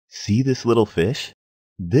See this little fish?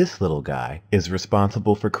 This little guy is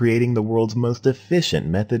responsible for creating the world's most efficient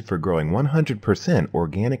method for growing 100%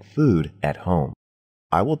 organic food at home.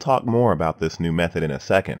 I will talk more about this new method in a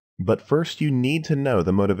second, but first you need to know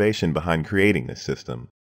the motivation behind creating this system.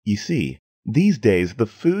 You see, these days the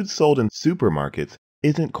food sold in supermarkets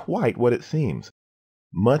isn't quite what it seems.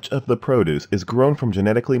 Much of the produce is grown from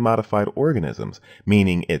genetically modified organisms,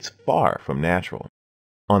 meaning it's far from natural.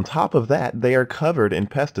 On top of that, they are covered in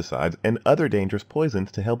pesticides and other dangerous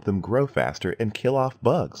poisons to help them grow faster and kill off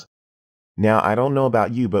bugs. Now, I don't know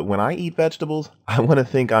about you, but when I eat vegetables, I want to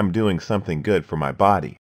think I'm doing something good for my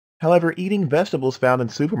body. However, eating vegetables found in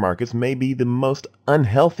supermarkets may be the most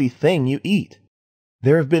unhealthy thing you eat.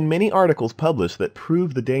 There have been many articles published that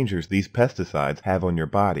prove the dangers these pesticides have on your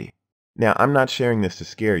body. Now, I'm not sharing this to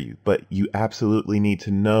scare you, but you absolutely need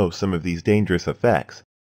to know some of these dangerous effects.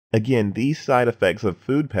 Again, these side effects of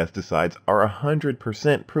food pesticides are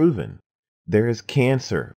 100% proven. There is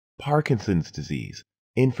cancer, Parkinson's disease,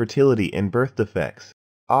 infertility and birth defects,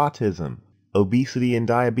 autism, obesity and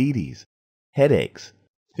diabetes, headaches,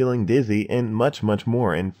 feeling dizzy, and much, much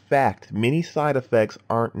more. In fact, many side effects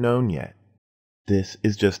aren't known yet. This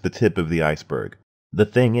is just the tip of the iceberg. The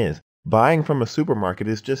thing is, buying from a supermarket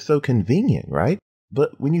is just so convenient, right?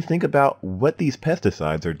 But when you think about what these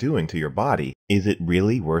pesticides are doing to your body, is it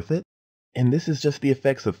really worth it? And this is just the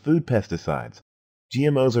effects of food pesticides.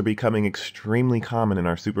 GMOs are becoming extremely common in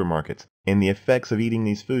our supermarkets, and the effects of eating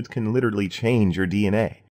these foods can literally change your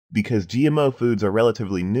DNA. Because GMO foods are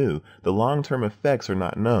relatively new, the long-term effects are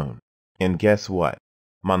not known. And guess what?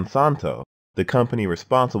 Monsanto, the company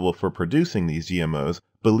responsible for producing these GMOs,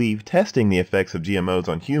 believe testing the effects of GMOs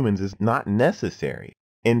on humans is not necessary.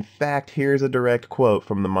 In fact, here's a direct quote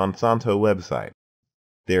from the Monsanto website.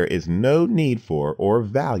 There is no need for or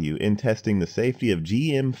value in testing the safety of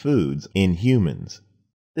GM foods in humans.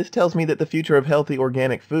 This tells me that the future of healthy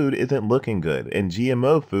organic food isn't looking good, and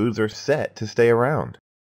GMO foods are set to stay around.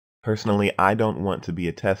 Personally, I don't want to be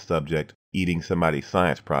a test subject eating somebody's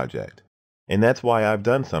science project, and that's why I've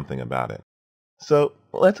done something about it. So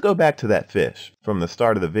let's go back to that fish from the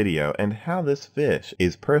start of the video and how this fish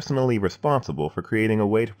is personally responsible for creating a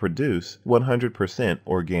way to produce 100%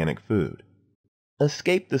 organic food.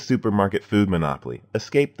 Escape the supermarket food monopoly,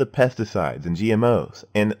 escape the pesticides and GMOs,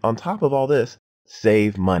 and on top of all this,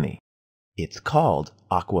 save money. It's called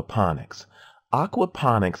aquaponics.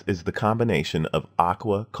 Aquaponics is the combination of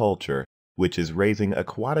aquaculture, which is raising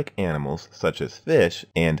aquatic animals such as fish,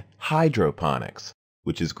 and hydroponics,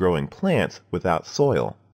 which is growing plants without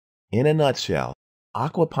soil. In a nutshell,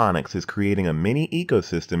 aquaponics is creating a mini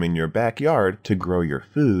ecosystem in your backyard to grow your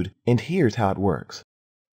food, and here's how it works.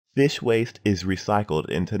 Fish waste is recycled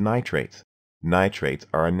into nitrates. Nitrates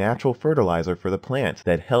are a natural fertilizer for the plants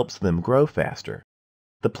that helps them grow faster.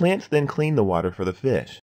 The plants then clean the water for the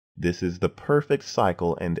fish. This is the perfect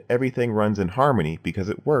cycle, and everything runs in harmony because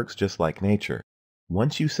it works just like nature.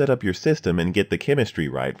 Once you set up your system and get the chemistry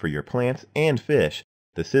right for your plants and fish,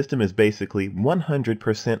 the system is basically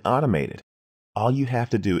 100% automated. All you have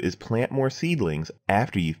to do is plant more seedlings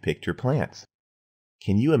after you've picked your plants.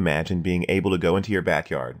 Can you imagine being able to go into your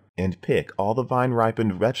backyard and pick all the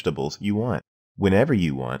vine-ripened vegetables you want, whenever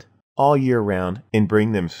you want, all year round, and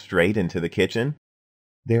bring them straight into the kitchen?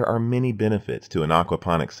 There are many benefits to an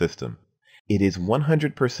aquaponics system. It is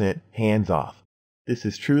 100% hands-off. This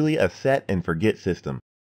is truly a set-and-forget system.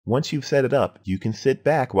 Once you've set it up, you can sit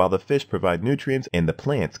back while the fish provide nutrients and the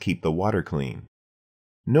plants keep the water clean.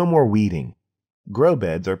 No more weeding. Grow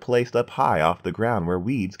beds are placed up high off the ground where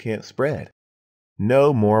weeds can't spread.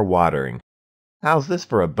 No more watering. How's this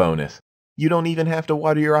for a bonus? You don't even have to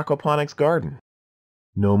water your aquaponics garden.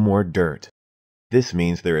 No more dirt. This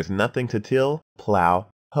means there is nothing to till, plow,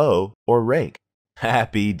 hoe, or rake.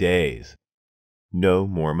 Happy days. No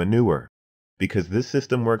more manure. Because this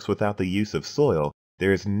system works without the use of soil,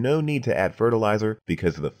 there is no need to add fertilizer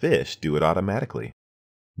because the fish do it automatically.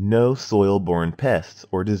 No soil-borne pests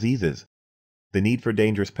or diseases. The need for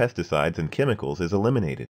dangerous pesticides and chemicals is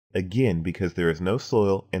eliminated, again because there is no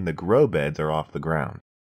soil and the grow beds are off the ground.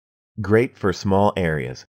 Great for small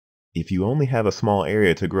areas. If you only have a small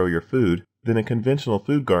area to grow your food, then a conventional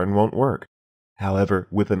food garden won't work. However,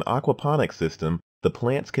 with an aquaponics system, the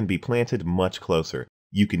plants can be planted much closer.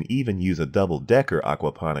 You can even use a double-decker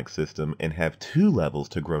aquaponics system and have 2 levels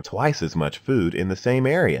to grow twice as much food in the same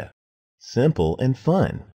area. Simple and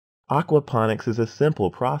fun. Aquaponics is a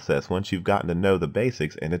simple process once you've gotten to know the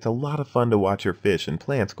basics, and it's a lot of fun to watch your fish and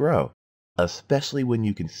plants grow, especially when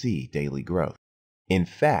you can see daily growth. In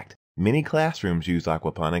fact, many classrooms use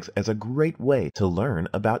aquaponics as a great way to learn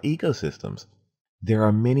about ecosystems. There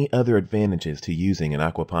are many other advantages to using an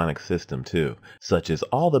aquaponics system too, such as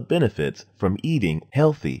all the benefits from eating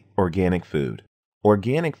healthy organic food.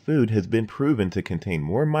 Organic food has been proven to contain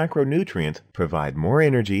more micronutrients, provide more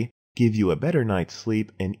energy, give you a better night's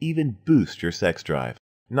sleep, and even boost your sex drive.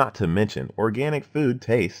 Not to mention, organic food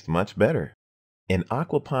tastes much better. An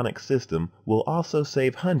aquaponics system will also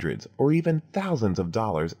save hundreds or even thousands of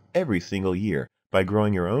dollars every single year by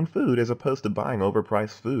growing your own food as opposed to buying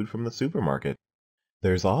overpriced food from the supermarket.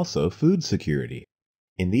 There's also food security.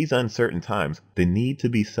 In these uncertain times, the need to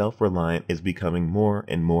be self-reliant is becoming more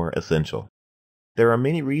and more essential. There are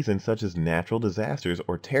many reasons such as natural disasters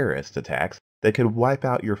or terrorist attacks that could wipe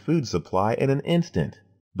out your food supply in an instant.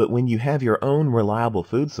 But when you have your own reliable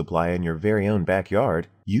food supply in your very own backyard,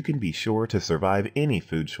 you can be sure to survive any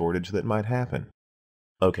food shortage that might happen.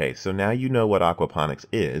 Okay, so now you know what aquaponics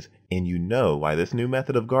is, and you know why this new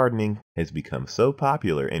method of gardening has become so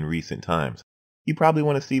popular in recent times. You probably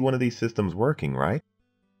want to see one of these systems working, right?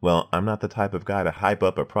 Well, I'm not the type of guy to hype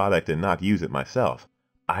up a product and not use it myself.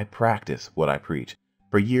 I practice what I preach.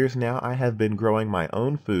 For years now, I have been growing my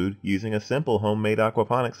own food using a simple homemade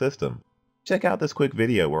aquaponics system. Check out this quick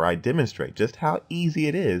video where I demonstrate just how easy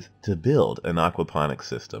it is to build an aquaponics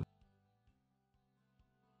system.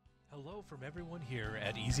 Hello from everyone here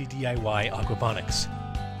at Easy DIY Aquaponics.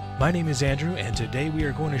 My name is Andrew, and today we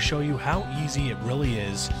are going to show you how easy it really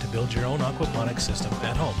is to build your own aquaponics system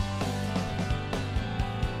at home.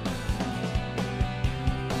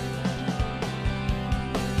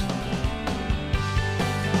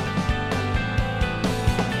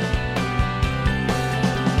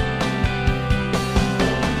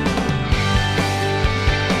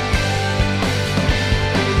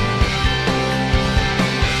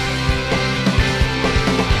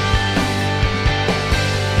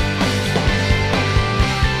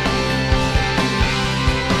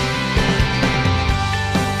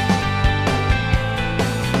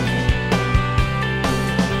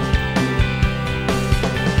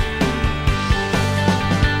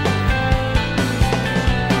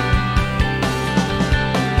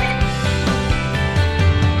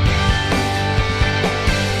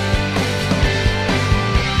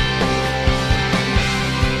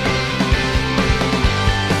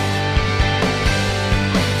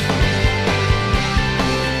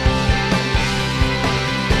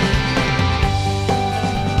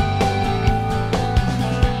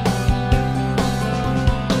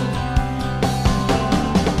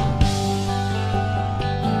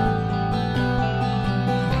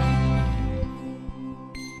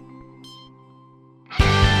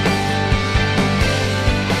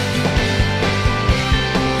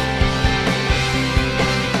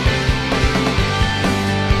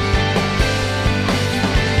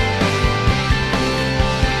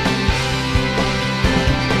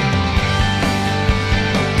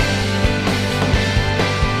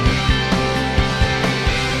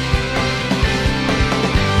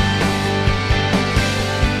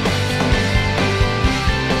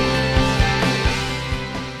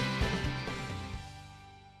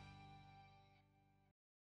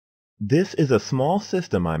 This is a small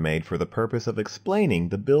system I made for the purpose of explaining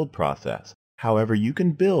the build process. However, you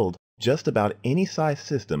can build just about any size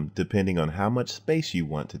system depending on how much space you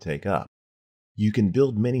want to take up. You can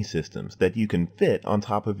build mini systems that you can fit on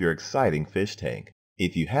top of your exciting fish tank,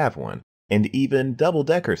 if you have one, and even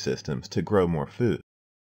double-decker systems to grow more food.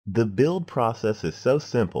 The build process is so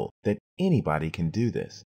simple that anybody can do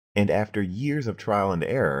this, and after years of trial and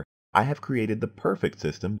error, I have created the perfect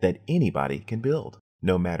system that anybody can build,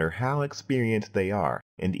 no matter how experienced they are,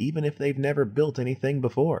 and even if they've never built anything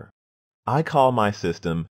before. I call my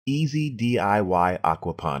system Easy DIY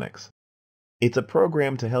Aquaponics. It's a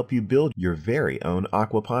program to help you build your very own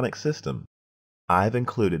aquaponics system. I've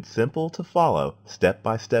included simple to follow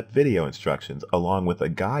step-by-step video instructions along with a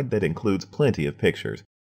guide that includes plenty of pictures.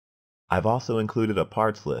 I've also included a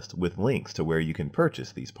parts list with links to where you can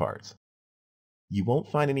purchase these parts. You won't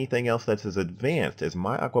find anything else that's as advanced as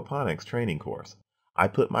my aquaponics training course. I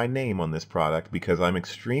put my name on this product because I'm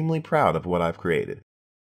extremely proud of what I've created.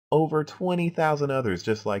 Over 20,000 others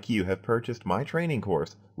just like you have purchased my training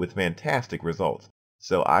course with fantastic results,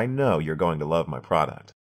 so I know you're going to love my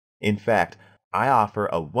product. In fact, I offer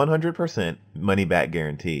a 100% money-back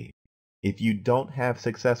guarantee. If you don't have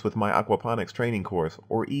success with my aquaponics training course,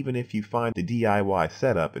 or even if you find the DIY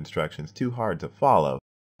setup instructions too hard to follow,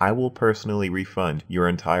 I will personally refund your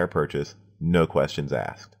entire purchase, no questions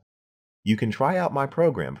asked. You can try out my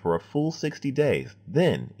program for a full 60 days.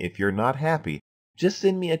 Then, if you're not happy, just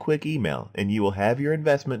send me a quick email and you will have your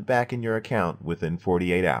investment back in your account within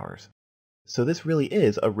 48 hours. So this really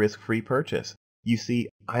is a risk-free purchase. You see,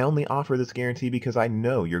 I only offer this guarantee because I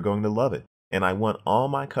know you're going to love it, and I want all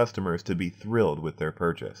my customers to be thrilled with their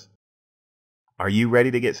purchase. Are you ready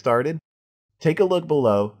to get started? Take a look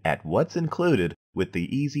below at what's included with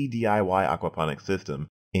the Easy DIY Aquaponics system,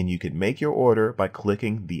 and you can make your order by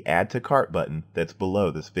clicking the Add to Cart button that's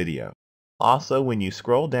below this video. Also, when you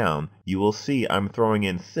scroll down, you will see I'm throwing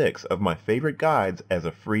in 6 of my favorite guides as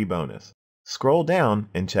a free bonus. Scroll down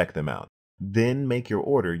and check them out. Then make your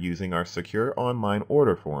order using our secure online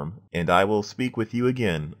order form, and I will speak with you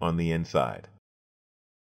again on the inside.